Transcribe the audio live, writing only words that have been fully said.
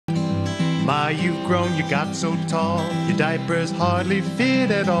My, you've grown, you got so tall, your diapers hardly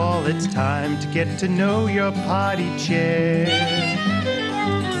fit at all. It's time to get to know your potty chair.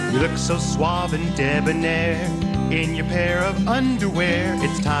 You look so suave and debonair in your pair of underwear.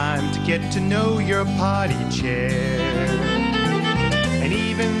 It's time to get to know your potty chair. And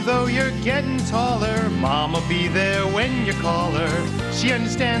even though you're getting taller, Mom'll be there when you call her. She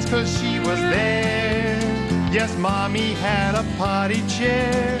understands 'cause she was there. Yes, Mommy had a potty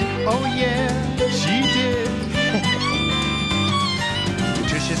chair. Oh yeah, she did. Your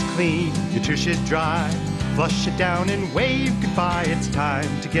tush is clean, your tush is dry. Flush it down and wave goodbye. It's time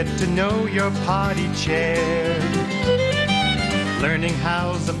to get to know your potty chair. Learning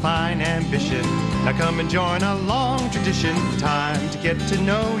how's a fine ambition. Now come and join a long tradition. Time to get to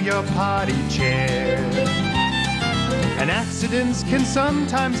know your potty chair. And accidents can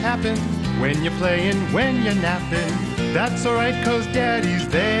sometimes happen when you're playing, when you're napping. That's alright 'cause Daddy's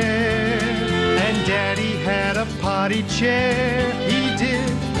there. And Daddy had a potty chair. He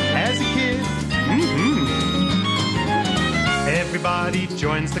did, as a kid. Everybody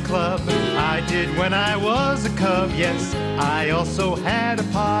joins the club. I did when I was a cub. Yes, I also had a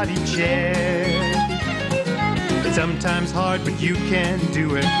potty chair. It's sometimes hard, but you can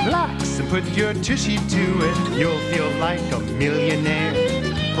do it. Relax and put your tushy to it. You'll feel like a millionaire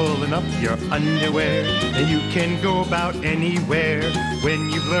pulling up your underwear. And you can go about anywhere when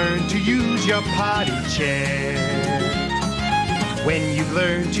you've learned to use your potty chair. When you've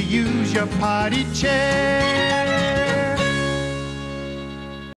learned to use your potty chair.